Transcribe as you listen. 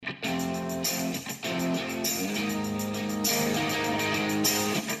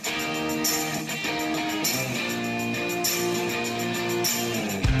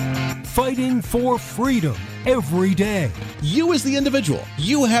fighting for freedom every day. You as the individual,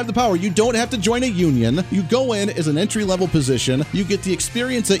 you have the power. You don't have to join a union. You go in as an entry-level position. You get the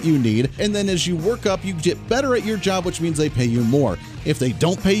experience that you need. And then as you work up, you get better at your job, which means they pay you more. If they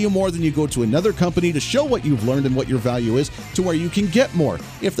don't pay you more, then you go to another company to show what you've learned and what your value is to where you can get more.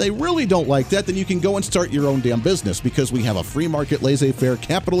 If they really don't like that, then you can go and start your own damn business, because we have a free market, laissez-faire,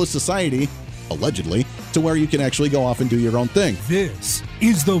 capitalist society, allegedly, to where you can actually go off and do your own thing. This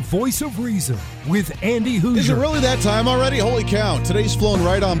is the Voice of Reason with Andy Hoosier. Is it really that time already? Holy cow. Today's flown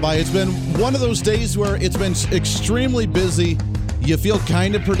right on by. It's been one of those days where it's been extremely busy. You feel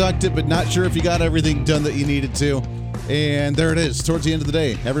kind of productive, but not sure if you got everything done that you needed to. And there it is, towards the end of the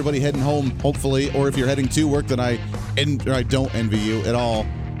day. Everybody heading home, hopefully, or if you're heading to work, then I don't envy you at all.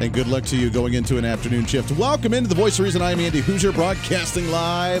 And good luck to you going into an afternoon shift. Welcome into the Voice of Reason. I'm Andy Hoosier, broadcasting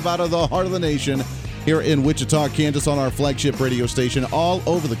live out of the heart of the nation here in Wichita, Kansas, on our flagship radio station, all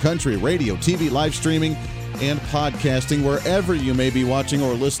over the country. Radio, TV, live streaming, and podcasting. Wherever you may be watching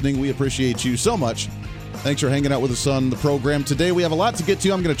or listening, we appreciate you so much. Thanks for hanging out with us on the program. Today, we have a lot to get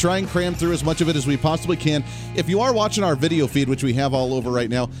to. I'm going to try and cram through as much of it as we possibly can. If you are watching our video feed, which we have all over right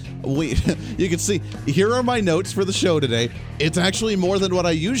now, you can see, here are my notes for the show today. It's actually more than what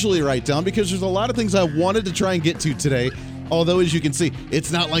I usually write down, because there's a lot of things I wanted to try and get to today. Although, as you can see,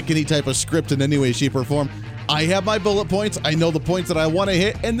 it's not like any type of script in any way, shape, or form. I have my bullet points. I know the points that I want to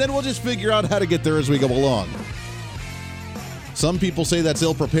hit, and then we'll just figure out how to get there as we go along. Some people say that's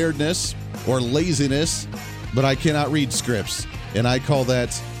ill-preparedness or laziness, but I cannot read scripts, and I call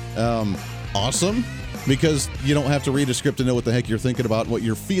that awesome, because you don't have to read a script to know what the heck you're thinking about and what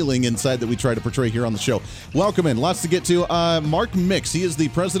you're feeling inside that we try to portray here on the show. Welcome in. Lots to get to. Mark Mix, he is the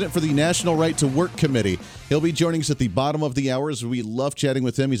president for the National Right to Work Committee. He'll be joining us at the bottom of the hour. We love chatting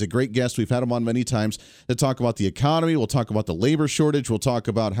with him. He's a great guest. We've had him on many times to talk about the economy. We'll talk about the labor shortage. We'll talk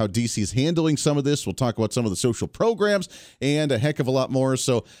about how DC's handling some of this. We'll talk about some of the social programs and a heck of a lot more.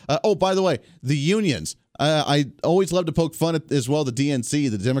 So, by the way, the unions. I always love to poke fun at as well. The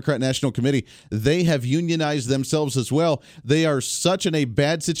DNC, the Democrat National Committee, they have unionized themselves as well. They are such in a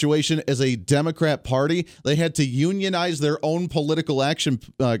bad situation as a Democrat party. They had to unionize their own political action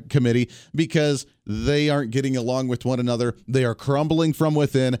committee because they aren't getting along with one another. They are crumbling from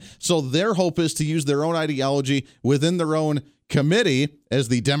within. So their hope is to use their own ideology within their own committee as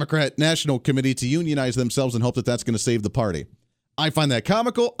the Democrat National Committee to unionize themselves and hope that that's going to save the party. I find that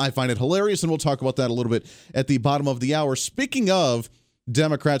comical. I find it hilarious, and we'll talk about that a little bit at the bottom of the hour. Speaking of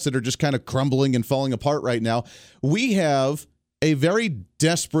Democrats that are just kind of crumbling and falling apart right now, we have a very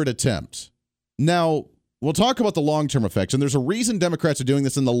desperate attempt. Now, we'll talk about the long-term effects, and there's a reason Democrats are doing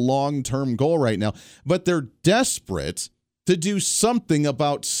this in the long-term goal right now, but they're desperate to do something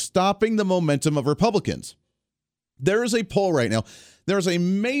about stopping the momentum of Republicans. There is a poll right now. There is a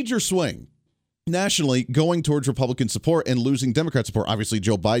major swing nationally going towards Republican support and losing Democrat support. Obviously,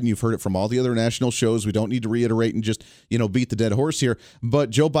 Joe Biden, you've heard it from all the other national shows. We don't need to reiterate and just, beat the dead horse here. But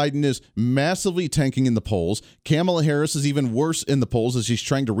Joe Biden is massively tanking in the polls. Kamala Harris is even worse in the polls as she's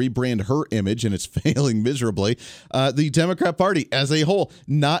trying to rebrand her image, and it's failing miserably. The Democrat Party as a whole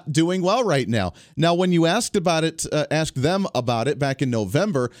not doing well right now. Now, when you asked them about it back in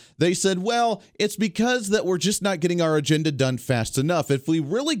November, they said, well, it's because that we're just not getting our agenda done fast enough. If we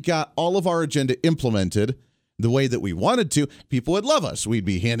really got all of our agenda implemented the way that we wanted to, people would love us. We'd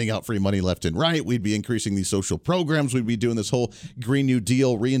be handing out free money left and right. We'd be increasing these social programs. We'd be doing this whole Green New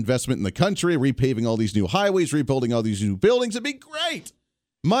Deal reinvestment in the country, repaving all these new highways, rebuilding all these new buildings. It'd be great.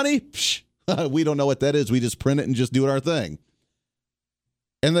 Money? Psh, we don't know what that is. We just print it and just do it our thing.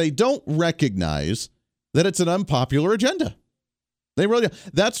 And they don't recognize that it's an unpopular agenda. They really,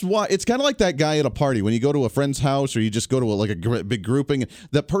 that's why it's kind of like that guy at a party when you go to a friend's house or you just go to a big grouping,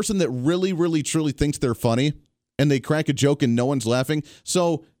 that person that really, really, truly thinks they're funny and they crack a joke and no one's laughing.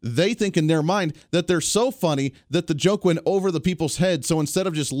 So they think in their mind that they're so funny that the joke went over the people's heads. So instead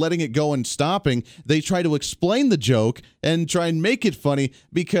of just letting it go and stopping, they try to explain the joke and try and make it funny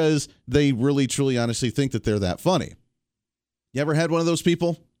because they really, truly, honestly think that they're that funny. You ever had one of those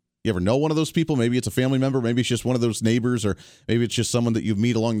people? You ever know one of those people? Maybe it's a family member. Maybe it's just one of those neighbors, or maybe it's just someone that you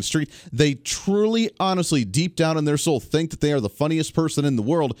meet along the street. They truly, honestly, deep down in their soul, think that they are the funniest person in the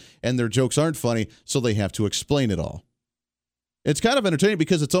world, and their jokes aren't funny, so they have to explain it all. It's kind of entertaining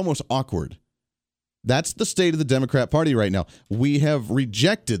because it's almost awkward. That's the state of the Democrat Party right now. We have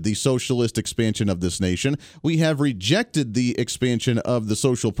rejected the socialist expansion of this nation. We have rejected the expansion of the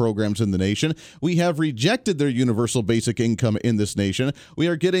social programs in the nation. We have rejected their universal basic income in this nation. We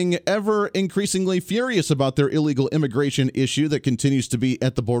are getting ever increasingly furious about their illegal immigration issue that continues to be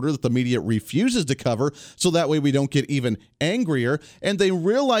at the border that the media refuses to cover, so that way we don't get even angrier. And they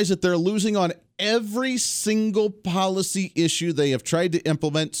realize that they're losing on every single policy issue they have tried to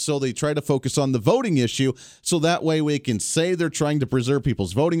implement, so they try to focus on the voting issue, so that way we can say they're trying to preserve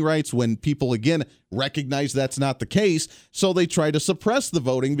people's voting rights when people, again, recognize that's not the case. So they try to suppress the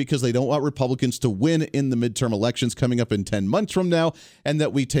voting because they don't want Republicans to win in the midterm elections coming up in 10 months from now, and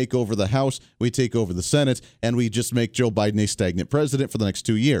that we take over the House, we take over the Senate, and we just make Joe Biden a stagnant president for the next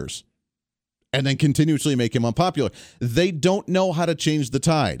 2 years, and then continuously make him unpopular. They don't know how to change the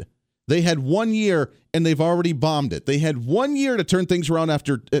tide. They had 1 year, and they've already bombed it. They had 1 year to turn things around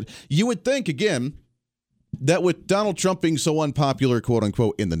after it. You would think, again, that with Donald Trump being so unpopular, quote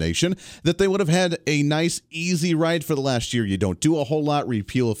unquote, in the nation, that they would have had a nice, easy ride for the last year. You don't do a whole lot,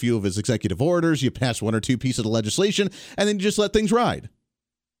 repeal a few of his executive orders, you pass one or two pieces of legislation, and then you just let things ride.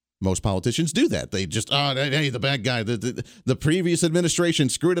 Most politicians do that. They just, hey, the bad guy, the previous administration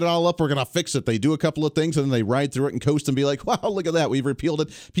screwed it all up. We're going to fix it. They do a couple of things and then they ride through it and coast and be like, wow, look at that. We've repealed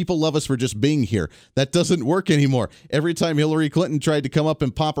it. People love us for just being here. That doesn't work anymore. Every time Hillary Clinton tried to come up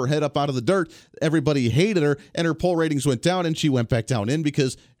and pop her head up out of the dirt, everybody hated her and her poll ratings went down, and she went back down in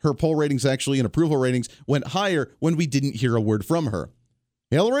because her poll ratings actually and approval ratings went higher when we didn't hear a word from her.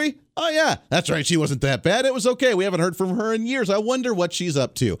 Hillary? Oh, yeah, that's right. She wasn't that bad. It was okay. We haven't heard from her in years. I wonder what she's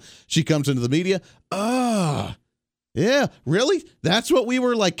up to. She comes into the media. Yeah, really? That's what we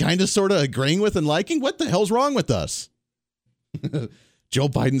were like kind of sort of agreeing with and liking? What the hell's wrong with us? Joe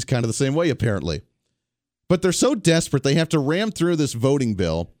Biden's kind of the same way, apparently. But they're so desperate, they have to ram through this voting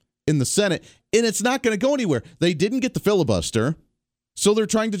bill in the Senate, and it's not going to go anywhere. They didn't get the filibuster, so they're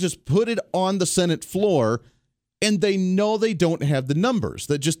trying to just put it on the Senate floor. And they know they don't have the numbers.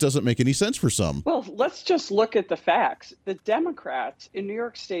 That just doesn't make any sense for some. Well, let's just look at the facts. The Democrats in New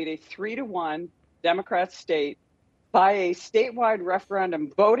York State, a 3-1 Democrat state, by a statewide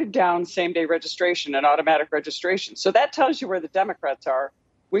referendum, voted down same-day registration and automatic registration. So that tells you where the Democrats are,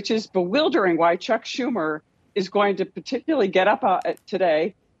 which is bewildering why Chuck Schumer is going to particularly get up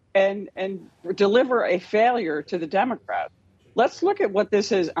today and deliver a failure to the Democrats. Let's look at what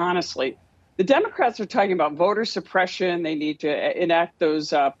this is honestly. The Democrats are talking about voter suppression. They need to enact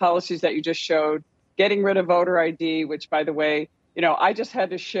those policies that you just showed, getting rid of voter ID, which, by the way, I just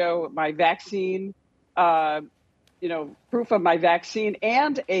had to show my vaccine, proof of my vaccine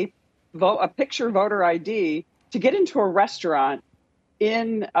and a picture voter ID to get into a restaurant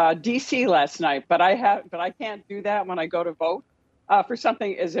in D.C. last night. But I can't do that when I go to vote for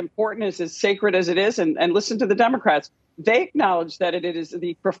something as important, as sacred as it is. And listen to the Democrats. They acknowledge that it is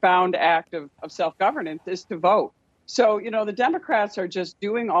the profound act of self-governance is to vote. So, the Democrats are just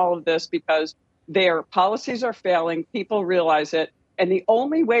doing all of this because their policies are failing. People realize it. And the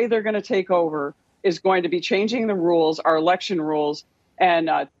only way they're going to take over is going to be changing the rules, our election rules, and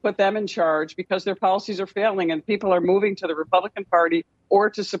put them in charge because their policies are failing and people are moving to the Republican Party or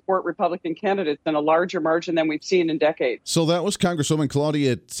to support Republican candidates in a larger margin than we've seen in decades. So that was Congresswoman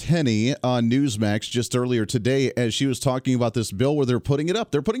Claudia Tenney on Newsmax just earlier today as she was talking about this bill where they're putting it up.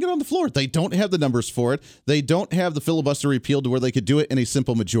 They're putting it on the floor. They don't have the numbers for it. They don't have the filibuster repealed to where they could do it in a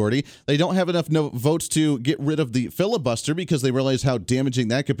simple majority. They don't have enough votes to get rid of the filibuster because they realize how damaging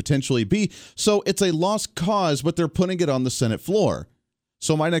that could potentially be. So it's a lost cause, but they're putting it on the Senate floor.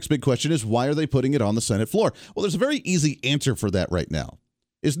 So my next big question is, why are they putting it on the Senate floor? Well, there's a very easy answer for that right now.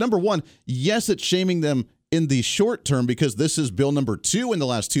 Is number one, yes, it's shaming them in the short term because this is bill number 2 in the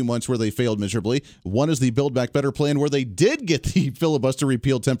last 2 months where they failed miserably. One is the Build Back Better plan where they did get the filibuster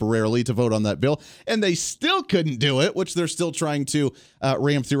repealed temporarily to vote on that bill, and they still couldn't do it, which they're still trying to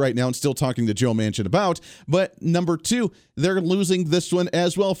ram through right now and still talking to Joe Manchin about. But number 2, they're losing this one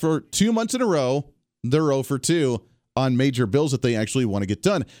as well for 2 months in a row. They're 0 for 2 on major bills that they actually want to get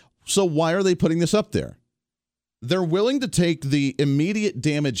done. So why are they putting this up there? They're willing to take the immediate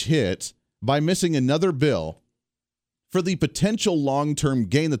damage hit by missing another bill for the potential long-term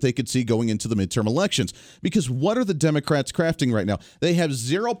gain that they could see going into the midterm elections. Because what are the Democrats crafting right now? They have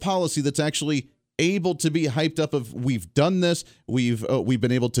zero policy that's actually able to be hyped up of we've done this, we've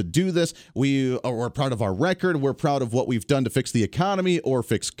been able to do this, we're proud of our record, we're proud of what we've done to fix the economy or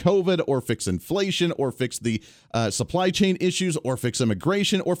fix COVID or fix inflation or fix the supply chain issues or fix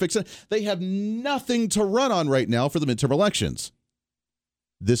immigration or fix it. They have nothing to run on right now for the midterm elections.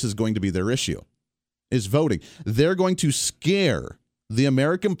 This is going to be their issue, is voting. They're going to scare the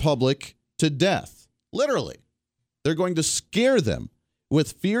American public to death Literally. They're going to scare them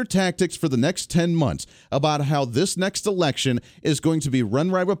with fear tactics for the next 10 months about how this next election is going to be run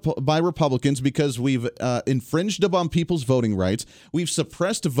by Republicans because we've infringed upon people's voting rights, we've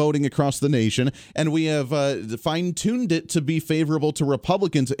suppressed voting across the nation, and we have fine-tuned it to be favorable to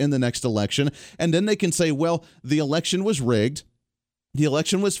Republicans in the next election. And then they can say, well, the election was rigged. The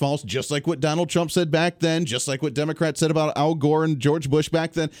election was false, just like what Donald Trump said back then, just like what Democrats said about Al Gore and George Bush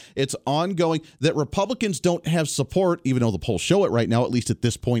back then. It's ongoing that Republicans don't have support, even though the polls show it right now, at least at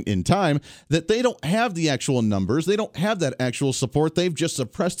this point in time, that they don't have the actual numbers. They don't have that actual support. They've just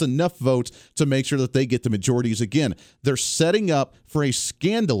suppressed enough votes to make sure that they get the majorities again. They're setting up for a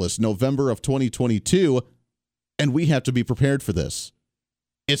scandalous November of 2022, and we have to be prepared for this.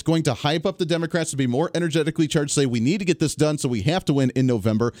 It's going to hype up the Democrats to be more energetically charged, say we need to get this done, so we have to win in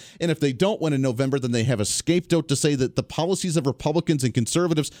November. And if they don't win in November, then they have a scapegoat to say that the policies of Republicans and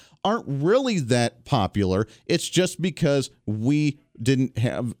conservatives aren't really that popular. It's just because we didn't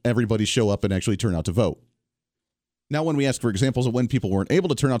have everybody show up and actually turn out to vote. Now, when we ask for examples of when people weren't able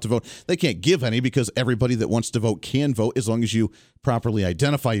to turn out to vote, they can't give any because everybody that wants to vote can vote as long as you properly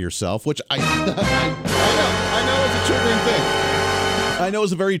identify yourself, which I know is a triggering thing. I know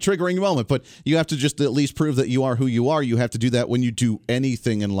it's a very triggering moment, but you have to just at least prove that you are who you are. You have to do that when you do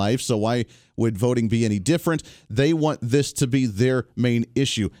anything in life. So why would voting be any different? They want this to be their main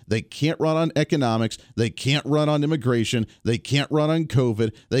issue. They can't run on economics. They can't run on immigration. They can't run on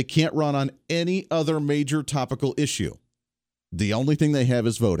COVID. They can't run on any other major topical issue. The only thing they have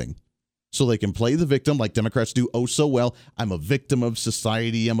is voting. So they can play the victim like Democrats do oh so well. I'm a victim of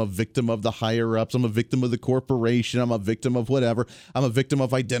society. I'm a victim of the higher-ups. I'm a victim of the corporation. I'm a victim of whatever. I'm a victim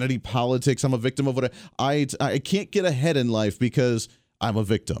of identity politics. I'm a victim of whatever. I can't get ahead in life because I'm a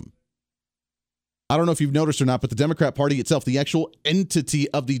victim. I don't know if you've noticed or not, but the Democrat Party itself, the actual entity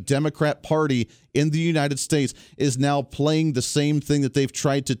of the Democrat Party in the United States, is now playing the same thing that they've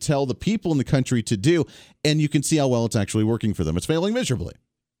tried to tell the people in the country to do, and you can see how well it's actually working for them. It's failing miserably.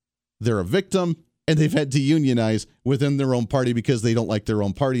 They're a victim, and they've had to unionize within their own party because they don't like their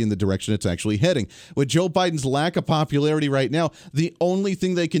own party in the direction it's actually heading. With Joe Biden's lack of popularity right now, the only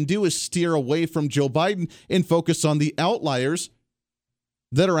thing they can do is steer away from Joe Biden and focus on the outliers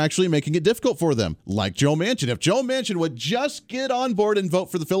that are actually making it difficult for them, like Joe Manchin. If Joe Manchin would just get on board and vote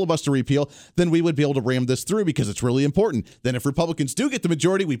for the filibuster repeal, then we would be able to ram this through because it's really important. Then if Republicans do get the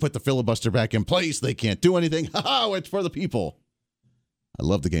majority, we put the filibuster back in place. They can't do anything. Ha-ha, it's for the people. I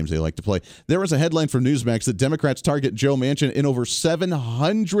love the games they like to play. There was a headline from Newsmax that Democrats target Joe Manchin in over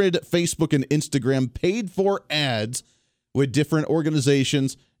 700 Facebook and Instagram paid-for ads with different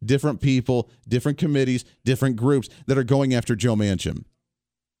organizations, different people, different committees, different groups that are going after Joe Manchin.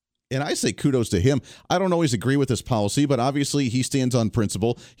 And I say kudos to him. I don't always agree with this policy, but obviously he stands on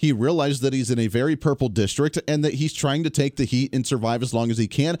principle. He realized that he's in a very purple district and that he's trying to take the heat and survive as long as he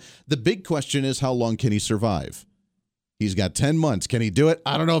can. The big question is, how long can he survive? He's got 10 months. Can he do it?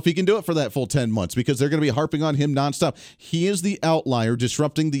 I don't know if he can do it for that full 10 months because they're going to be harping on him nonstop. He is the outlier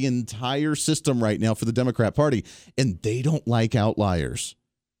disrupting the entire system right now for the Democrat Party, and they don't like outliers.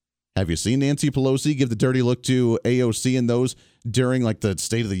 Have you seen Nancy Pelosi give the dirty look to AOC and those during like the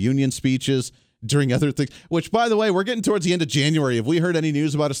State of the Union speeches, during other things? Which, by the way, we're getting towards the end of January. Have we heard any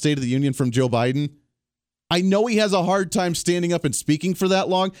news about a State of the Union from Joe Biden? I know he has a hard time standing up and speaking for that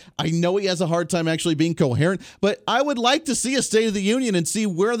long. I know he has a hard time actually being coherent, but I would like to see a State of the Union and see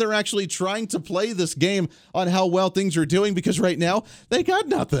where they're actually trying to play this game on how well things are doing, because right now they got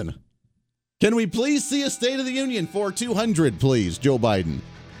nothing. Can we please see a State of the Union for 200, please, Joe Biden?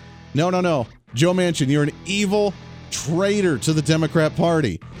 No. Joe Manchin, you're an evil traitor to the Democrat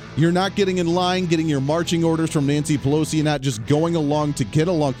Party. You're not getting in line, getting your marching orders from Nancy Pelosi, and not just going along to get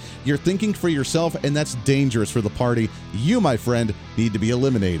along. You're thinking for yourself, and that's dangerous for the party. You, my friend, need to be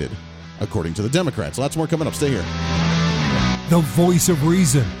eliminated, according to the Democrats. Lots more coming up. Stay here. The Voice of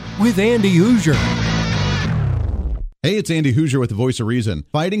Reason with Andy Hoosier. Hey, it's Andy Hoosier with the Voice of Reason.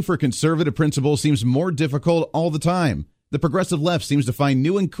 Fighting for conservative principles seems more difficult all the time. The progressive left seems to find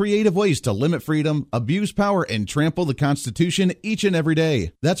new and creative ways to limit freedom, abuse power, and trample the Constitution each and every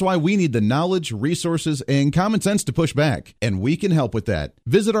day. That's why we need the knowledge, resources, and common sense to push back, and we can help with that.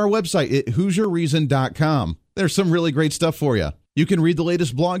 Visit our website at HoosierReason.com. There's some really great stuff for you. You can read the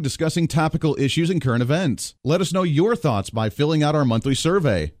latest blog discussing topical issues and current events. Let us know your thoughts by filling out our monthly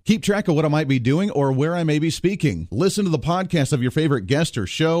survey. Keep track of what I might be doing or where I may be speaking. Listen to the podcast of your favorite guest or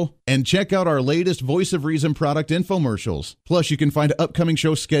show, and check out our latest Voice of Reason product infomercials. Plus, you can find upcoming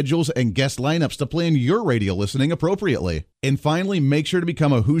show schedules and guest lineups to plan your radio listening appropriately. And finally, make sure to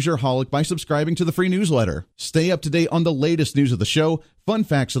become a Hoosier-holic by subscribing to the free newsletter. Stay up to date on the latest news of the show, fun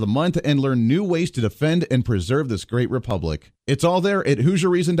facts of the month, and learn new ways to defend and preserve this great republic. It's all there at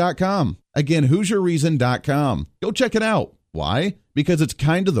HoosierReason.com. Again, HoosierReason.com. Go check it out. Why? Because it's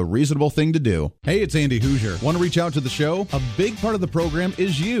kind of the reasonable thing to do. Hey, it's Andy Hoosier. Want to reach out to the show? A big part of the program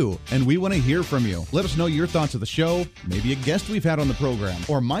is you, and we want to hear from you. Let us know your thoughts of the show, maybe a guest we've had on the program,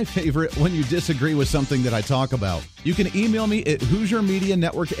 or my favorite, when you disagree with something that I talk about. You can email me at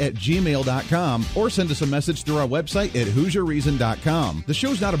HoosierMediaNetwork@gmail.com or send us a message through our website at HoosierReason.com. The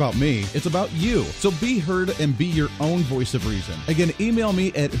show's not about me, it's about you. So be heard and be your own voice of reason. Again, email me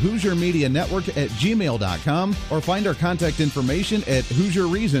at HoosierMediaNetwork@gmail.com or find our contact information at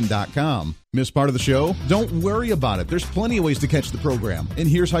HoosierReason.com. Miss part of the show? Don't worry about it. There's plenty of ways to catch the program, and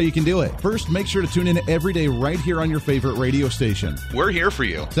here's how you can do it. First, make sure to tune in every day right here on your favorite radio station. We're here for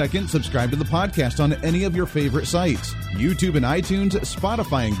you. Second, subscribe to the podcast on any of your favorite sites. YouTube and iTunes,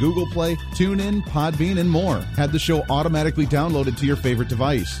 Spotify and Google Play, TuneIn, Podbean, and more. Have the show automatically downloaded to your favorite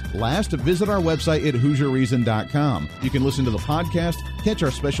device. Last, visit our website at HoosierReason.com. You can listen to the podcast, catch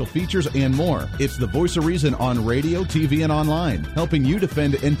our special features, and more. It's the voice of reason on radio, TV, and online, helping you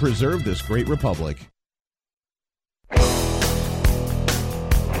defend and preserve this great republic.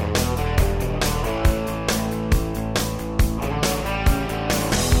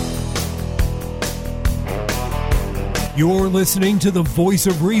 You're listening to the Voice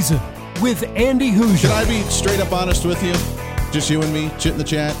of Reason with Andy Hoosier. Can I be straight up honest with you? Just you and me, chit in the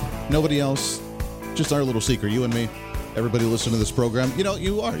chat, nobody else. Just our little secret, you and me. Everybody listen to this program. You know,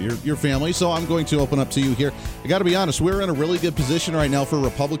 you're family, so I'm going to open up to you here. I got to be honest, we're in a really good position right now for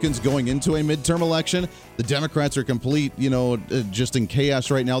Republicans going into a midterm election. The Democrats are complete, just in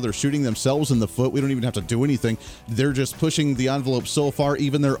chaos right now. They're shooting themselves in the foot. We don't even have to do anything. They're just pushing the envelope so far.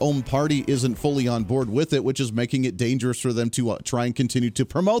 Even their own party isn't fully on board with it, which is making it dangerous for them to try and continue to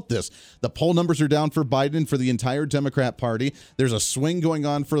promote this. The poll numbers are down for Biden, for the entire Democrat Party. There's a swing going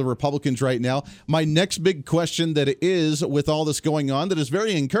on for the Republicans right now. My next big question that is, with all this going on, that is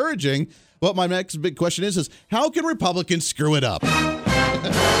very encouraging, but my next big question is how can Republicans screw it up?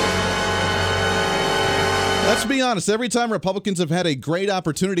 Let's be honest. Every time Republicans have had a great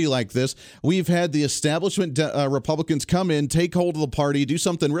opportunity like this, we've had the establishment Republicans come in, take hold of the party, do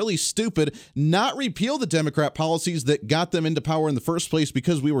something really stupid, not repeal the Democrat policies that got them into power in the first place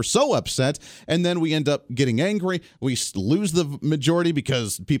because we were so upset, and then we end up getting angry. We lose the majority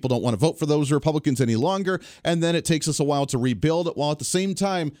because people don't want to vote for those Republicans any longer, and then it takes us a while to rebuild it, while at the same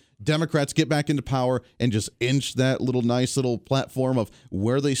time, Democrats get back into power and just inch that nice little platform of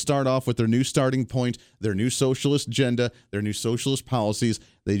where they start off with their new starting point, their new socialist agenda, their new socialist policies.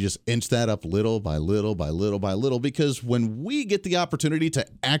 They just inch that up little by little by little by little, because when we get the opportunity to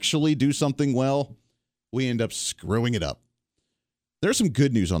actually do something well, we end up screwing it up. There's some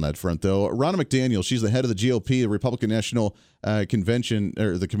good news on that front, though. Ronna McDaniel, she's the head of the GOP, the Republican National Convention,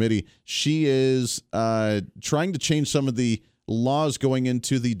 or the committee. She is trying to change some of the laws going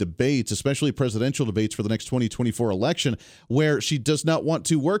into the debates, especially presidential debates for the next 2024 election, where she does not want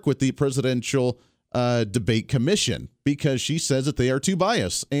to work with the Presidential Debate Commission because she says that they are too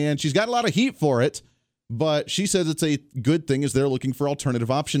biased. And she's got a lot of heat for it, but she says it's a good thing as they're looking for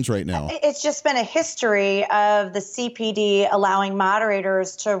alternative options right now. It's just been a history of the CPD allowing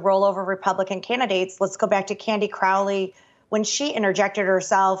moderators to roll over Republican candidates. Let's go back to Candy Crowley when she interjected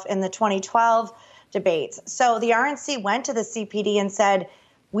herself in the 2012 debates. So the RNC went to the CPD and said,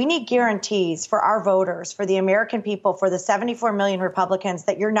 we need guarantees for our voters, for the American people, for the 74 million Republicans,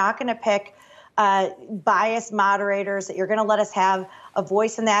 that you're not going to pick biased moderators, that you're going to let us have a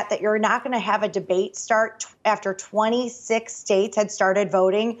voice in that you're not going to have a debate start after 26 states had started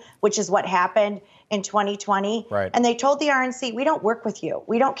voting, which is what happened in 2020. Right. And they told the RNC, we don't work with you.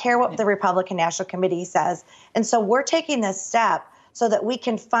 We don't care what the Republican National Committee says. And so we're taking this step so that we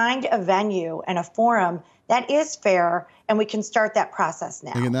can find a venue and a forum that is fair, and we can start that process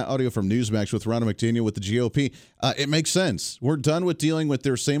now. Again, that audio from Newsmax with Ronna McDaniel with the GOP, it makes sense. We're done with dealing with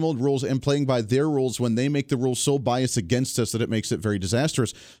their same old rules and playing by their rules when they make the rules so biased against us that it makes it very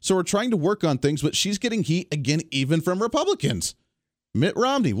disastrous. So we're trying to work on things, but she's getting heat again, even from Republicans. Mitt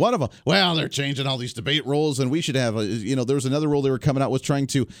Romney, one of them. Well, they're changing all these debate rules, and we should have, there was another rule they were coming out with trying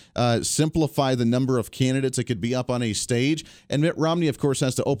to simplify the number of candidates that could be up on a stage. And Mitt Romney, of course,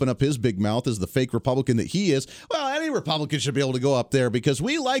 has to open up his big mouth as the fake Republican that he is. Well, any Republican should be able to go up there because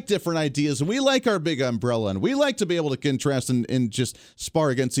we like different ideas, and we like our big umbrella, and we like to be able to contrast and just spar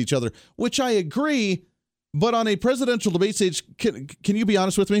against each other, which I agree. But on a presidential debate stage, can you be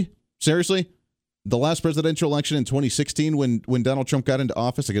honest with me? Seriously? The last presidential election in 2016, when Donald Trump got into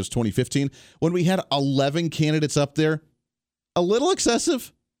office, I guess 2015, when we had 11 candidates up there, a little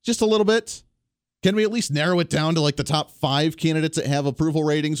excessive, just a little bit. Can we at least narrow it down to like the top 5 candidates that have approval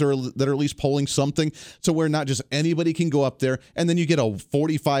ratings or that are at least polling something, so where not just anybody can go up there and then you get a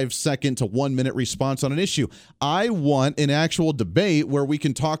 45-second to 1-minute response on an issue? I want an actual debate where we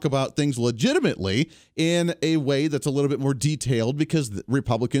can talk about things legitimately in a way that's a little bit more detailed, because the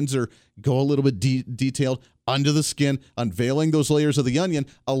Republicans go a little bit detailed under the skin, unveiling those layers of the onion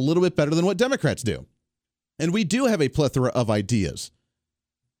a little bit better than what Democrats do. And we do have a plethora of ideas.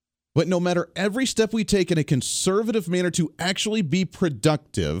 But no matter every step we take in a conservative manner to actually be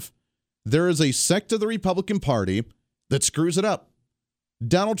productive, there is a sect of the Republican Party that screws it up.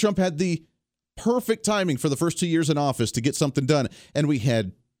 Donald Trump had the perfect timing for the first 2 years in office to get something done. And we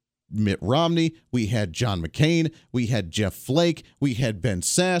had Mitt Romney, we had John McCain, we had Jeff Flake, we had Ben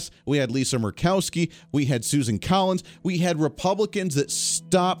Sasse, we had Lisa Murkowski, we had Susan Collins. We had Republicans that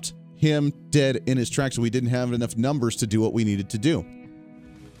stopped him dead in his tracks. We didn't have enough numbers to do what we needed to do.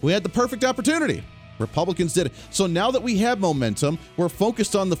 We had the perfect opportunity. Republicans did it. So now that we have momentum, we're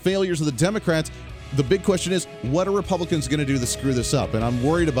focused on the failures of the Democrats. The big question is, what are Republicans going to do to screw this up? And I'm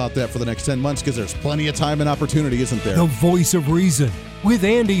worried about that for the next 10 months, because there's plenty of time and opportunity, isn't there? The Voice of Reason with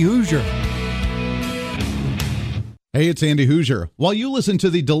Andy Hoosier. Hey, it's Andy Hoosier. While you listen to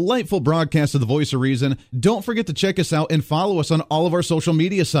the delightful broadcast of The Voice of Reason, don't forget to check us out and follow us on all of our social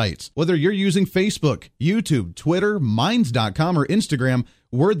media sites. Whether you're using Facebook, YouTube, Twitter, Minds.com, or Instagram,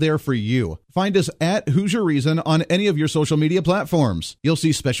 we're there for you. Find us at Hoosier Reason on any of your social media platforms. You'll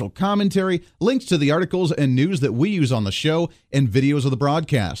see special commentary, links to the articles and news that we use on the show, and videos of the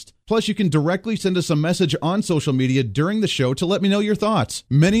broadcast. Plus, you can directly send us a message on social media during the show to let me know your thoughts.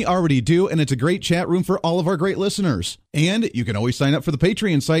 Many already do, and it's a great chat room for all of our great listeners. And you can always sign up for the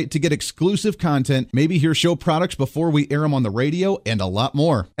Patreon site to get exclusive content, maybe hear show products before we air them on the radio, and a lot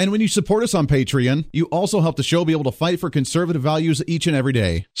more. And when you support us on Patreon, you also help the show be able to fight for conservative values each and every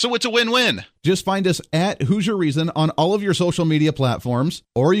day. So it's a win-win. Just find us at Hoosier Reason on all of your social media platforms,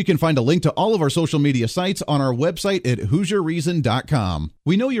 or you can find a link to all of our social media sites on our website at HoosierReason.com.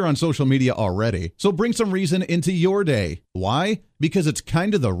 We know you're on social media already, so bring some reason into your day. Why? Because it's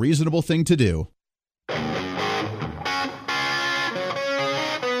kind of the reasonable thing to do.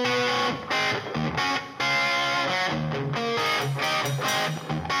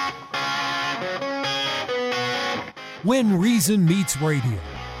 When Reason Meets Radio.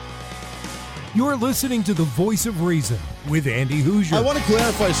 You're listening to The Voice of Reason with Andy Hoosier. I want to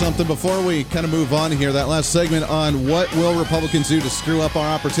clarify something before we kind of move on here. That last segment on what will Republicans do to screw up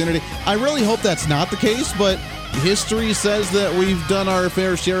our opportunity. I really hope that's not the case, but history says that we've done our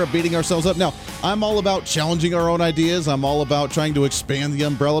fair share of beating ourselves up. Now, I'm all about challenging our own ideas. I'm all about trying to expand the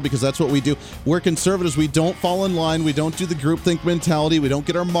umbrella, because that's what we do. We're conservatives. We don't fall in line. We don't do the groupthink mentality. We don't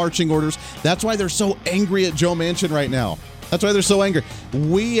get our marching orders. That's why they're so angry at Joe Manchin right now. That's why they're so angry.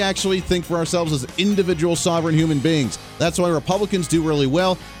 We actually think for ourselves as individual sovereign human beings. That's why Republicans do really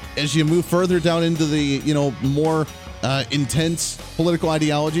well. As you move further down into the, more intense political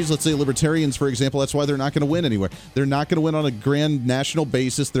ideologies, let's say libertarians, for example, that's why they're not going to win anywhere. They're not going to win on a grand national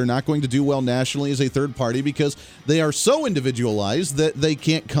basis. They're not going to do well nationally as a third party, because they are so individualized that they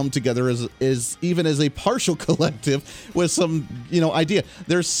can't come together as even as a partial collective with some, idea.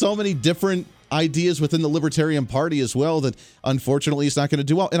 There's so many different ideas within the Libertarian Party as well that unfortunately it's not going to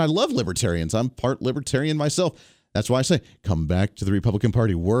do well. And I love libertarians. I'm part libertarian myself. That's why I say, come back to the Republican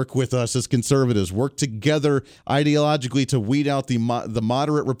Party. Work with us as conservatives. Work together ideologically to weed out the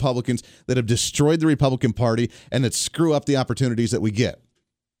moderate Republicans that have destroyed the Republican Party and that screw up the opportunities that we get.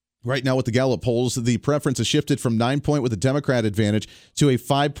 Right now with the Gallup polls, the preference has shifted from 9-point with a Democrat advantage to a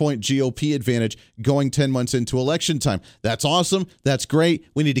 5-point GOP advantage going 10 months into election time. That's awesome. That's great.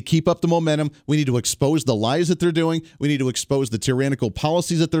 We need to keep up the momentum. We need to expose the lies that they're doing. We need to expose the tyrannical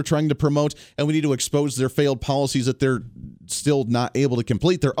policies that they're trying to promote. And we need to expose their failed policies that they're still not able to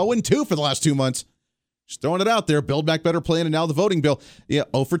complete. They're 0-2 for the last 2 months. Just throwing it out there. Build Back Better plan, and now the voting bill. Yeah,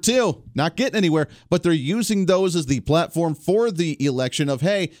 0 for 2. Not getting anywhere. But they're using those as the platform for the election of,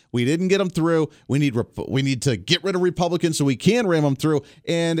 hey, we didn't get them through. We need to get rid of Republicans so we can ram them through.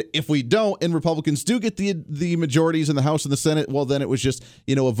 And if we don't, and Republicans do get the majorities in the House and the Senate, well, then it was just,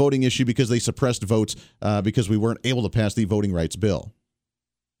 a voting issue because they suppressed votes because we weren't able to pass the voting rights bill.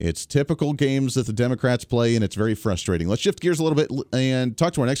 It's typical games that the Democrats play, and it's very frustrating. Let's shift gears a little bit and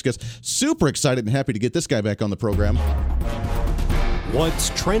talk to our next guest. Super excited and happy to get this guy back on the program. What's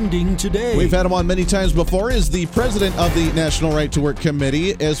trending today? We've had him on many times before. Is the president of the National Right to Work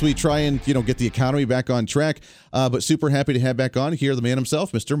Committee as we try and get the economy back on track. But super happy to have back on here the man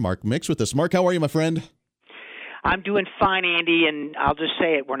himself, Mr. Mark Mix, with us. Mark, how are you, my friend? I'm doing fine, Andy, and I'll just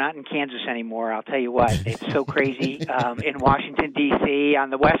say it. We're not in Kansas anymore. I'll tell you what. It's so crazy in Washington, D.C., on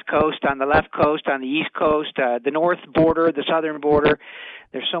the West Coast, on the left coast, on the East Coast, the north border, the southern border.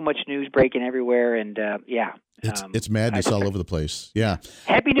 There's so much news breaking everywhere, and it's madness all over the place. Yeah.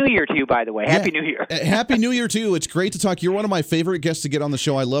 Happy New Year to you, by the way. Happy New Year. Happy New Year, too. It's great to talk. You're one of my favorite guests to get on the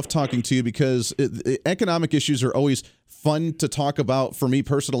show. I love talking to you because economic issues are always fun to talk about for me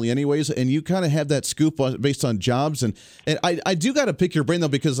personally anyways, and you kind of have that scoop based on jobs. And I do got to pick your brain, though,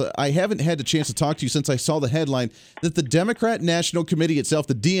 because I haven't had a chance to talk to you since I saw the headline that the Democrat National Committee itself,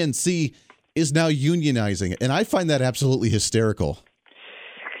 the DNC, is now unionizing. And I find that absolutely hysterical.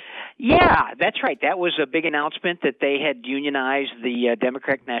 Yeah, that's right. That was a big announcement that they had unionized the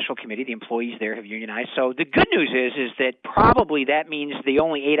Democratic National Committee. The employees there have unionized. So the good news is that probably that means the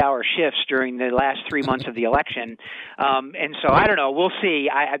only 8-hour shifts during the last 3 months of the election. And so I don't know. We'll see.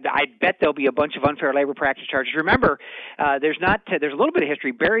 I bet there'll be a bunch of unfair labor practice charges. Remember, there's a little bit of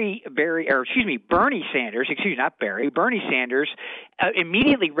history. Bernie Sanders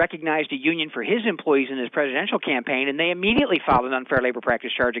immediately recognized a union for his employees in his presidential campaign, and they immediately filed an unfair labor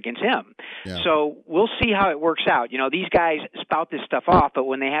practice charge against him. Yeah. So we'll see how it works out. You know, these guys spout this stuff off, but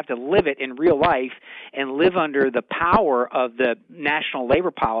when they have to live it in real life and live under the power of the national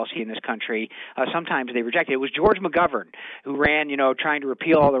labor policy in this country, sometimes they reject it. It was George McGovern who ran, trying to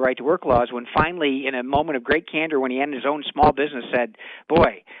repeal all the right-to-work laws when finally, in a moment of great candor, when he ended his own small business, said,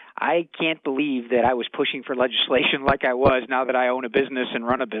 boy, I can't believe that I was pushing for legislation like I was now that I own a business and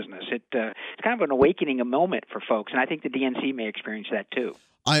run a business. It's kind of an awakening, a moment for folks, and I think the DNC may experience that too.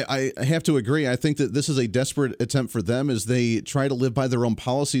 I have to agree. I think that this is a desperate attempt for them as they try to live by their own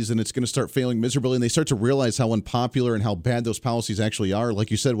policies, and it's going to start failing miserably, and they start to realize how unpopular and how bad those policies actually are.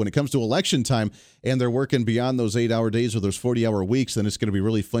 Like you said, when it comes to election time and they're working beyond those 8-hour days or those 40-hour weeks, then it's going to be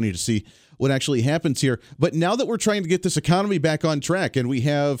really funny to see what actually happens here. But now that we're trying to get this economy back on track, and we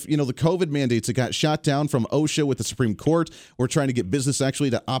have, the COVID mandates that got shot down from OSHA with the Supreme Court, we're trying to get business actually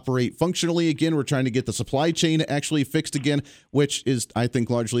to operate functionally again. We're trying to get the supply chain actually fixed again, which is, I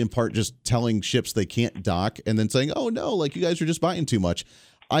think, largely in part just telling ships they can't dock and then saying, oh, no, like you guys are just buying too much.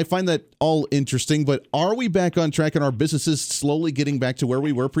 I find that all interesting, but are we back on track and our businesses slowly getting back to where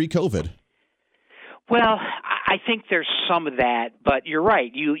we were pre-COVID? Well, I think there's some of that, but you're right.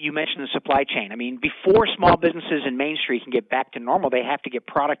 You mentioned the supply chain. I mean, before small businesses in Main Street can get back to normal, they have to get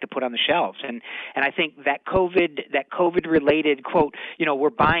product to put on the shelves. And I think that COVID-related quote, we're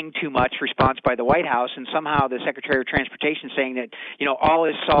buying too much response by the White House, and somehow the Secretary of Transportation saying that, all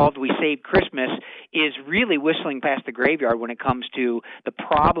is solved, we saved Christmas, is really whistling past the graveyard when it comes to the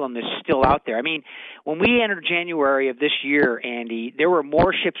problem that's still out there. I mean, when we entered January of this year, Andy, there were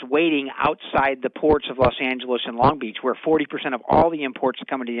more ships waiting outside the ports of Los Angeles and Long Beach, where 40% of all the imports that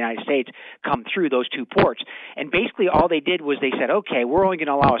come into the United States come through those two ports. And basically all they did was they said, okay, we're only going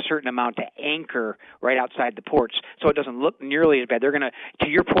to allow a certain amount to anchor right outside the ports so it doesn't look nearly as bad. They're going to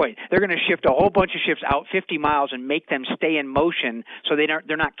your point, they're going to shift a whole bunch of ships out 50 miles and make them stay in motion so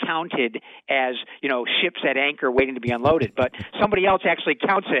they're not counted as, ships at anchor waiting to be unloaded. But somebody else actually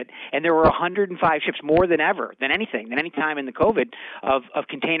counts it, and there were 105 ships, more than ever, than any time in the COVID, of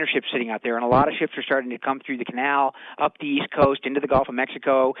container ships sitting out there. And a lot of ships are starting to come through the canal, up the East Coast, into the Gulf of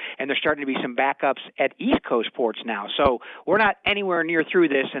Mexico, and there's starting to be some backups at East Coast ports now. So we're not anywhere near through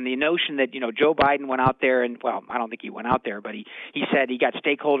this, and the notion that, Joe Biden went out there and, well, I don't think he went out there, but he said he got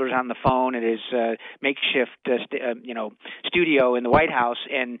stakeholders on the phone at his makeshift, studio in the White House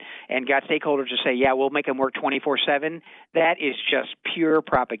and got stakeholders to say, yeah, we'll make them work 24/7. That is just pure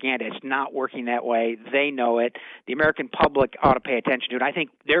propaganda. It's not working that way. They know it. The American public ought to pay attention to it. I think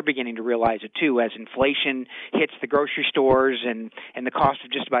they're beginning to realize it, too, as inflation hits the grocery stores and the cost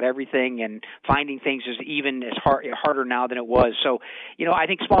of just about everything, and finding things is even as harder now than it was. So, I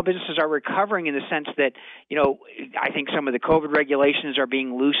think small businesses are recovering in the sense that, I think some of the COVID regulations are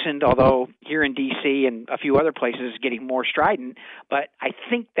being loosened, although here in D.C. and a few other places it's getting more strident. But I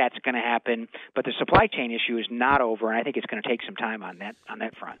think that's going to happen. But the supply chain issue is not over, and I think it's going to take some time on that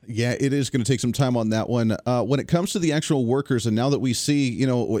front. Yeah, it is going to take some time on that one. When it comes to the actual workers, and now that we see,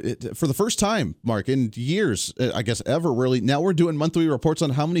 for the first time, Mark, in years, I guess ever really, now we're doing monthly reports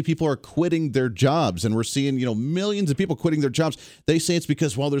on how many people are quitting their jobs, and we're seeing, millions of people quitting their jobs. They say it's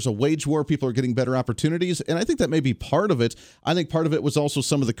because, well, there's a wage war, people are getting better opportunities, and I think that may be part of it. I think part of it was also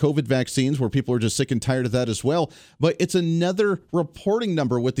some of the COVID vaccines where people are just sick and tired of that as well. But it's another reporting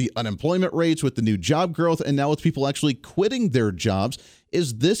number with the unemployment rates, with the new job growth, and now with people actually quitting their jobs.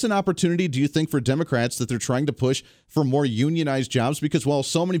 Is this an opportunity, do you think, for Democrats that they're trying to push for more unionized jobs? Because while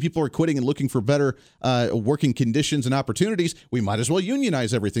so many people are quitting and looking for better working conditions and opportunities, we might as well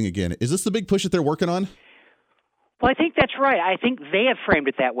unionize everything again. Is this the big push that they're working on? Well, I think that's right. I think they have framed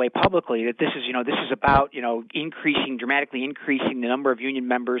it that way publicly, that this is about, dramatically increasing the number of union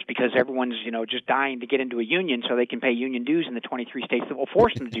members because everyone's, just dying to get into a union so they can pay union dues in the 23 states that will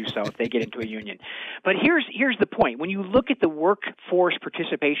force them to do so if they get into a union. But here's the point. When you look at the workforce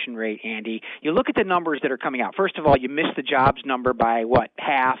participation rate, Andy, you look at the numbers that are coming out. First of all, you miss the jobs number by,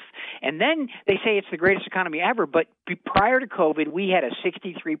 half? And then they say it's the greatest economy ever, but prior to COVID, we had a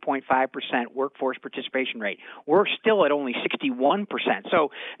 63.5% workforce participation rate. We're still at only 61%. So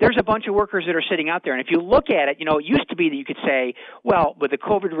there's a bunch of workers that are sitting out there. And if you look at it, it used to be that you could say, well, with the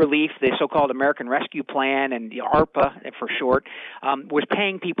COVID relief, the so-called American Rescue Plan and the ARPA for short, was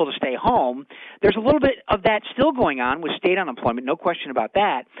paying people to stay home. There's a little bit of that still going on with state unemployment, no question about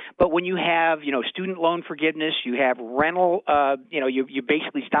that. But when you have, student loan forgiveness, you have rental, you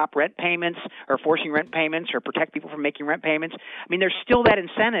basically stop rent payments or forcing rent payments or protect people from making rent payments. I mean, there's still that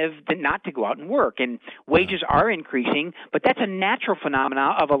incentive not to go out and work. And wages are increasing, but that's a natural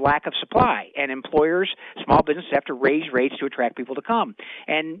phenomenon of a lack of supply. And employers, small businesses have to raise rates to attract people to come.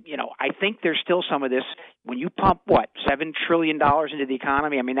 And, I think there's still some of this. When you pump, $7 trillion into the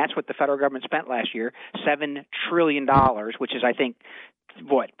economy, I mean, that's what the federal government spent last year, $7 trillion, which is, I think,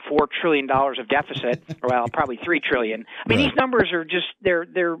 $4 trillion of deficit, or probably $3 trillion. I mean, These numbers are just,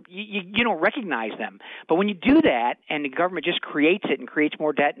 you don't recognize them. But when you do that and the government just creates it and creates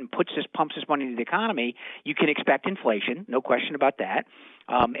more debt and pumps this money into the economy, you can expect inflation, no question about that.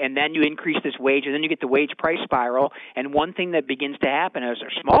 And then you increase this wage, and then you get the wage price spiral. And one thing that begins to happen is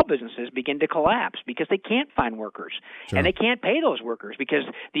our small businesses begin to collapse because they can't find workers, and they can't pay those workers because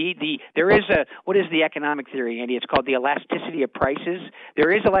there is what is the economic theory, Andy? It's called the elasticity of prices.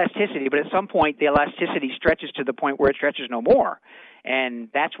 There is elasticity, but at some point the elasticity stretches to the point where it stretches no more, and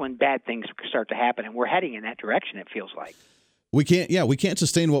that's when bad things start to happen. And we're heading in that direction. It feels like. We can't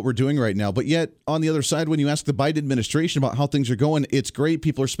sustain what we're doing right now. But yet, on the other side, when you ask the Biden administration about how things are going, it's great.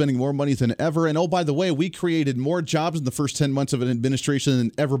 People are spending more money than ever. And oh, by the way, we created more jobs in the first 10 months of an administration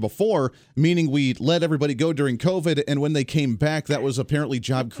than ever before, meaning we let everybody go during COVID. And when they came back, that was apparently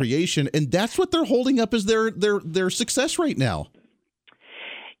job creation. And that's what they're holding up as their success right now.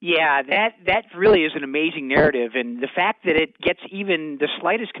 Yeah, that really is an amazing narrative. And the fact that it gets even the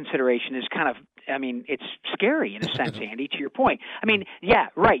slightest consideration is kind of, it's scary in a sense, Andy, to your point. Yeah,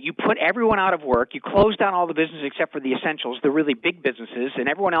 right. You put everyone out of work. You close down all the businesses except for the essentials, the really big businesses, and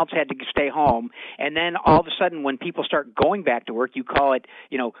everyone else had to stay home. And then all of a sudden, when people start going back to work, you call it,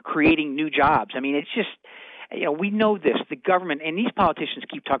 creating new jobs. It's just... we know this. The government and these politicians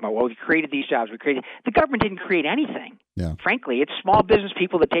keep talking about, we created these jobs. The government didn't create anything. Yeah. Frankly, it's small business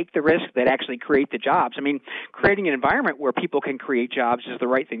people that take the risk that actually create the jobs. Creating an environment where people can create jobs is the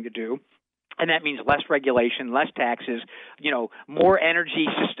right thing to do. And that means less regulation, less taxes, more energy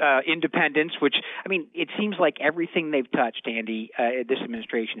independence, which, it seems like everything they've touched, Andy, this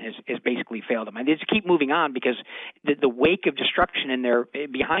administration has basically failed them. And they just keep moving on because the wake of destruction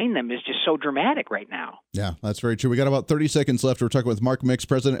behind them is just so dramatic right now. Yeah, that's very true. We got about 30 seconds left. We're talking with Mark Mix,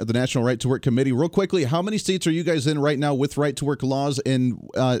 president of the National Right to Work Committee. Real quickly, how many states are you guys in right now with right to work laws, and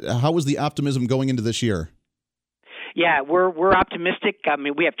how is the optimism going into this year? Yeah, we're optimistic.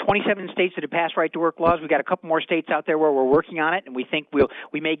 We have 27 states that have passed right-to-work laws. We've got a couple more states out there where we're working on it, and we think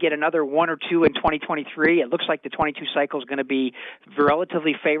we may get another one or two in 2023. It looks like the 22 cycle is going to be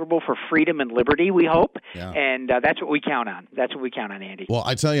relatively favorable for freedom and liberty, we hope, and that's what we count on. That's what we count on, Andy. Well,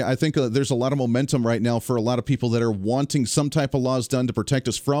 I tell you, I think there's a lot of momentum right now for a lot of people that are wanting some type of laws done to protect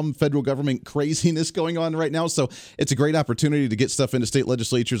us from federal government craziness going on right now, so it's a great opportunity to get stuff into state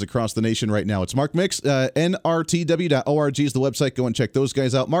legislatures across the nation right now. It's Mark Mix, NRTW.org is the website. Go and check those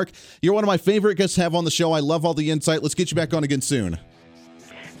guys out. Mark, you're one of my favorite guests to have on the show. I love all the insight. Let's get you back on again soon.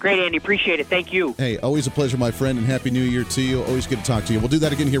 Great, Andy. Appreciate it. Thank you. Hey, always a pleasure, my friend, and Happy New Year to you. Always good to talk to you. We'll do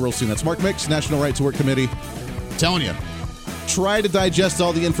that again here real soon. That's Mark Mix, National Right to Work Committee. I'm telling you, try to digest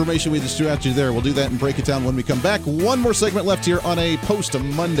all the information we just threw at you there. We'll do that and break it down when we come back. One more segment left here on a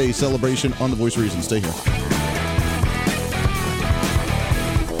post-Monday celebration on The Voice of Reason. Stay here.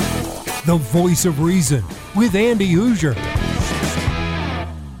 The Voice of Reason with Andy Hoosier.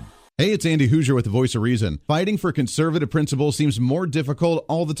 Hey, it's Andy Hoosier with The Voice of Reason. Fighting for conservative principles seems more difficult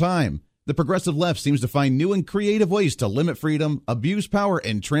all the time. The progressive left seems to find new and creative ways to limit freedom, abuse power,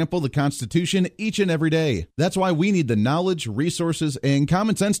 and trample the Constitution each and every day. That's why we need the knowledge, resources, and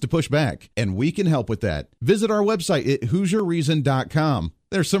common sense to push back, and we can help with that. Visit our website at HoosierReason.com.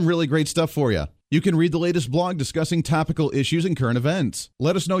 There's some really great stuff for you. You can read the latest blog discussing topical issues and current events.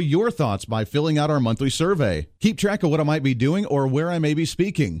 Let us know your thoughts by filling out our monthly survey. Keep track of what I might be doing or where I may be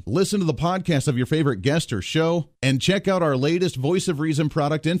speaking. Listen to the podcast of your favorite guest or show, and check out our latest Voice of Reason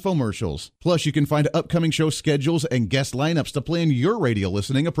product infomercials. Plus, you can find upcoming show schedules and guest lineups to plan your radio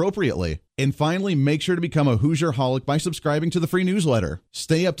listening appropriately. And finally, make sure to become a Hoosier-holic by subscribing to the free newsletter.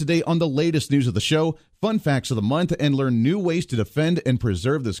 Stay up to date on the latest news of the show, fun facts of the month, and learn new ways to defend and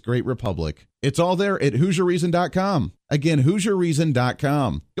preserve this great republic. It's all there at HoosierReason.com. Again,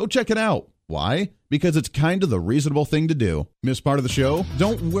 HoosierReason.com. Go check it out. Why? Because it's kind of the reasonable thing to do. Miss part of the show?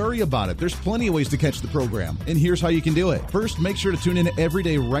 Don't worry about it. There's plenty of ways to catch the program, and here's how you can do it. First, make sure to tune in every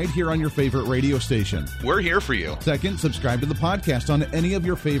day right here on your favorite radio station. We're here for you. Second, subscribe to the podcast on any of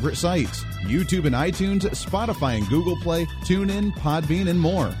your favorite sites. YouTube and iTunes, Spotify and Google Play, TuneIn, Podbean, and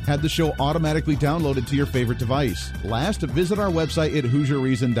more. Have the show automatically downloaded to your favorite device. Last, visit our website at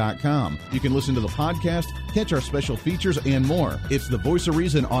HoosierReason.com. You can listen to the podcast, catch our special features, and more. It's the Voice of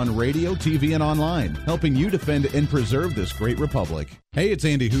Reason on radio, TV, and online, helping you defend and preserve this great republic. Hey, it's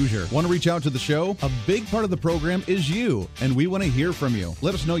Andy Hoosier. Want to reach out to the show? A big part of the program is you, and we want to hear from you.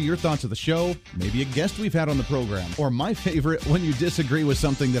 Let us know your thoughts of the show, maybe a guest we've had on the program, or my favorite, when you disagree with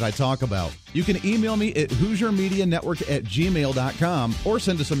something that I talk about. You can email me at HoosierMediaNetwork@gmail.com or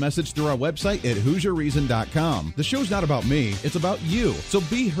send us a message through our website at HoosierReason.com. The show's not about me, it's about you. So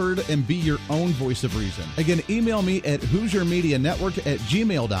be heard and be your own voice of reason. Again, email me at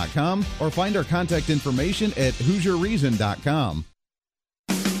HoosierMediaNetwork@gmail.com or find our contact information at HoosierReason.com.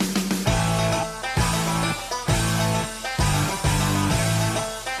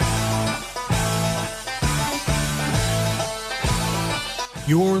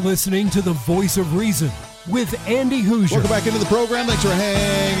 You're listening to the Voice of Reason with Andy Hoosier. Welcome back into the program. Thanks for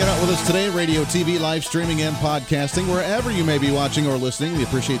hanging out with us today. Radio, TV, live streaming, and podcasting. Wherever you may be watching or listening, we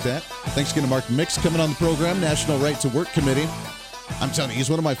appreciate that. Thanks again to Mark Mix coming on the program, National Right to Work Committee. I'm telling you, he's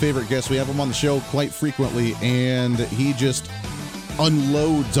one of my favorite guests. We have him on the show quite frequently, and he just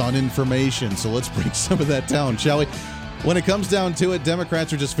unloads on information. So let's break some of that down, shall we? When it comes down to it,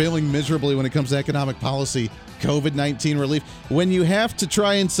 Democrats are just failing miserably when it comes to economic policy, COVID-19 relief. When you have to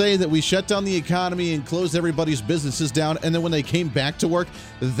try and say that we shut down the economy and closed everybody's businesses down, and then when they came back to work,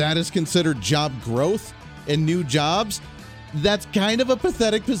 that is considered job growth and new jobs, that's kind of a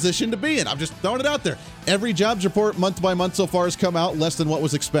pathetic position to be in. I'm just throwing it out there. Every jobs report month by month so far has come out less than what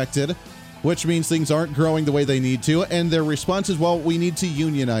was expected, which means things aren't growing the way they need to. And their response is, well, we need to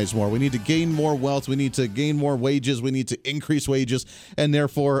unionize more. We need to gain more wealth. We need to gain more wages. We need to increase wages. And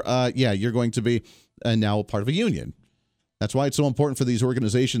therefore, you're going to be now a part of a union. That's why it's so important for these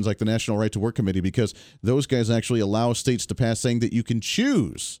organizations like the National Right to Work Committee, because those guys actually allow states to pass saying that you can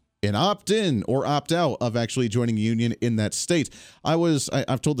choose and opt in or opt out of actually joining a union in that state.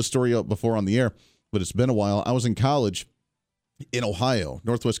 I've told the story before on the air, but it's been a while. I was in college in Ohio,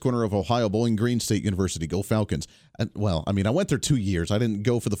 northwest corner of Ohio, Bowling Green State University. Go Falcons. I went there 2 years. I didn't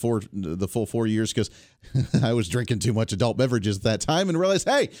go for the full 4 years because I was drinking too much adult beverages at that time and realized,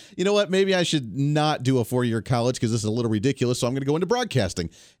 hey, you know what? Maybe I should not do a 4-year college because this is a little ridiculous. So I'm going to go into broadcasting,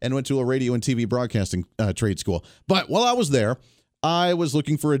 and went to a radio and TV broadcasting trade school. But while I was there, I was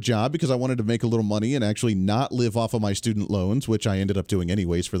looking for a job because I wanted to make a little money and actually not live off of my student loans, which I ended up doing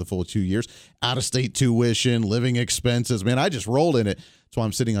anyways for the full 2 years. Out-of-state tuition, living expenses. Man, I just rolled in it. That's why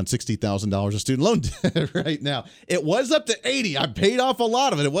I'm sitting on $60,000 of student loan debt right now. It was up to $80,000. I paid off a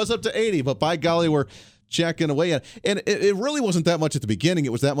lot of it. It was up to $80,000, but by golly, we're checking away at it. And it really wasn't that much at the beginning.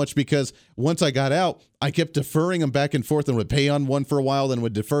 It was that much because once I got out, I kept deferring them back and forth and would pay on one for a while, then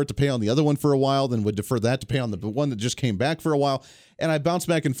would defer to pay on the other one for a while, then would defer that to pay on the one that just came back for a while. And I bounced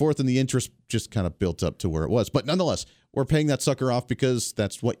back and forth, and the interest just kind of built up to where it was. But nonetheless, we're paying that sucker off because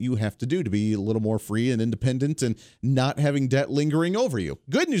that's what you have to do to be a little more free and independent and not having debt lingering over you.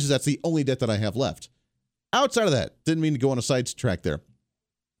 Good news is that's the only debt that I have left. Outside of that, didn't mean to go on a sidetrack there.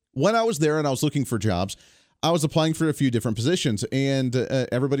 When I was there and I was looking for jobs, I was applying for a few different positions, and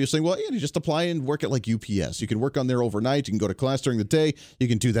everybody was saying, well, you just apply and work at like UPS. You can work on there overnight. You can go to class during the day. You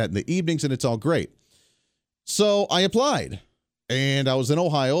can do that in the evenings, and it's all great. So I applied, and I was in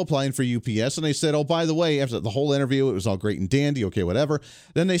Ohio applying for UPS, and they said, oh, by the way, after the whole interview, it was all great and dandy. Okay, whatever.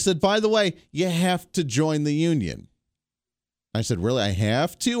 Then they said, by the way, you have to join the union. I said, really? I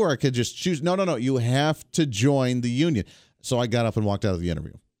have to, or I could just choose? No. You have to join the union. So I got up and walked out of the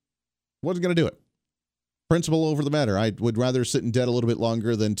interview. Wasn't going to do it. Principle over the matter. I would rather sit in debt a little bit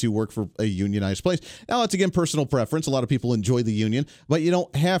longer than to work for a unionized place. Now, that's, again, personal preference. A lot of people enjoy the union, but you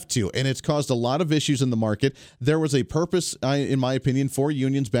don't have to, and it's caused a lot of issues in the market. There was a purpose, in my opinion, for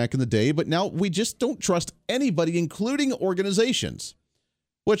unions back in the day, but now we just don't trust anybody, including organizations.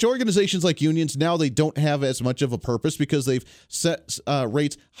 which organizations like unions, now they don't have as much of a purpose because they've set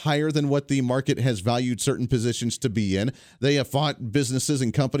rates higher than what the market has valued certain positions to be in. They have fought businesses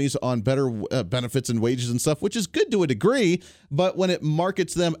and companies on better benefits and wages and stuff, which is good to a degree, but when it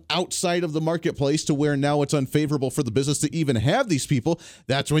markets them outside of the marketplace to where now it's unfavorable for the business to even have these people,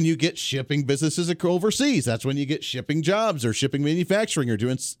 that's when you get shipping businesses overseas. That's when you get shipping jobs or shipping manufacturing or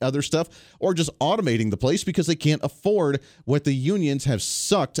doing other stuff or just automating the place because they can't afford what the unions have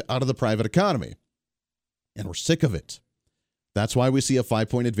sucked out of the private economy. And we're sick of it. That's why we see a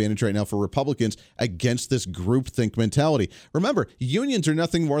 5-point advantage right now for Republicans against this groupthink mentality. Remember, unions are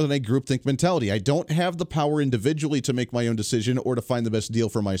nothing more than a groupthink mentality. I don't have the power individually to make my own decision or to find the best deal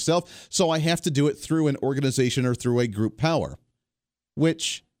for myself, so I have to do it through an organization or through a group power,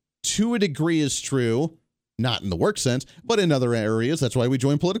 which to a degree is true, not in the work sense, but in other areas. That's why we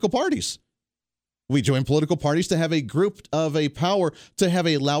join political parties. We join political parties to have a group of a power, to have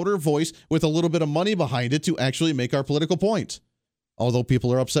a louder voice with a little bit of money behind it to actually make our political point. Although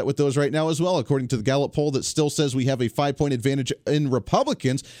people are upset with those right now as well. According to the Gallup poll that still says we have a 5-point advantage in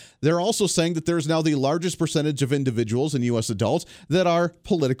Republicans, they're also saying that there's now the largest percentage of individuals and U.S. adults that are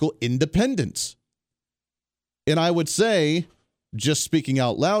political independents. And I would say, just speaking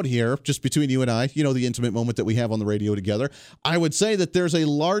out loud here, just between you and I, you know, the intimate moment that we have on the radio together, I would say that there's a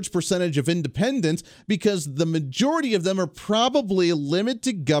large percentage of independents because the majority of them are probably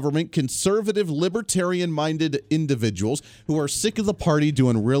limited government, conservative, libertarian-minded individuals who are sick of the party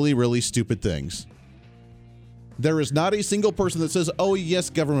doing really, really stupid things. There is not a single person that says, oh, yes,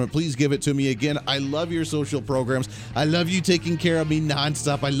 government, please give it to me again. I love your social programs. I love you taking care of me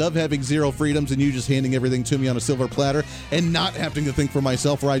nonstop. I love having zero freedoms and you just handing everything to me on a silver platter and not having to think for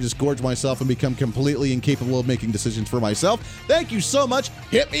myself where I just gorge myself and become completely incapable of making decisions for myself. Thank you so much.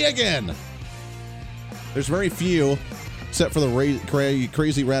 Hit me again. There's very few, except for the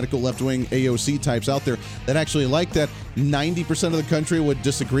crazy radical left-wing AOC types out there that actually like that. 90% of the country would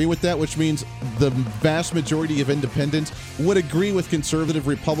disagree with that, which means the vast majority of independents would agree with conservative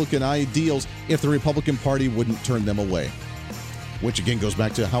Republican ideals if the Republican Party wouldn't turn them away. Which again goes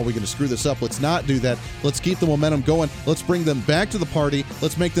back to how are we going to screw this up? Let's not do that. Let's keep the momentum going. Let's bring them back to the party.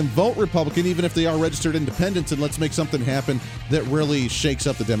 Let's make them vote Republican even if they are registered independents, and let's make something happen that really shakes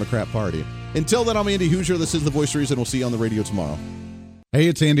up the Democrat Party. Until then, I'm Andy Hoosier. This is The Voice of Reason. We'll see you on the radio tomorrow. Hey,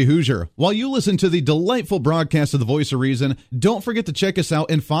 it's Andy Hoosier. While you listen to the delightful broadcast of The Voice of Reason, don't forget to check us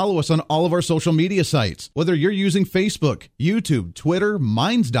out and follow us on all of our social media sites. Whether you're using Facebook, YouTube, Twitter,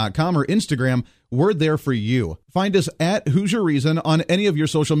 Minds.com, or Instagram, we're there for you. Find us at Hoosier Reason on any of your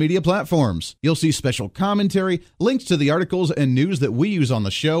social media platforms. You'll see special commentary, links to the articles and news that we use on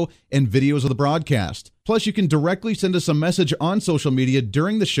the show, and videos of the broadcast. Plus, you can directly send us a message on social media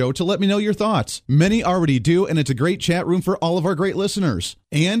during the show to let me know your thoughts. Many already do, and it's a great chat room for all of our great listeners.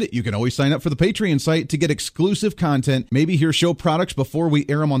 And you can always sign up for the Patreon site to get exclusive content, maybe hear show products before we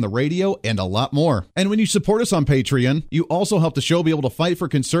air them on the radio, and a lot more. And when you support us on Patreon, you also help the show be able to fight for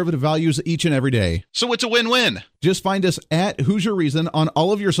conservative values each and every day. So it's a win-win. Just find us at Hoosier Reason on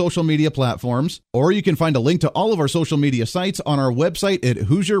all of your social media platforms, or you can find a link to all of our social media sites on our website at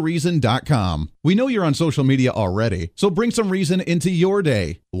HoosierReason.com. We know you're on social media already, so bring some reason into your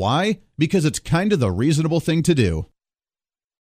day. Why? Because it's kind of the reasonable thing to do.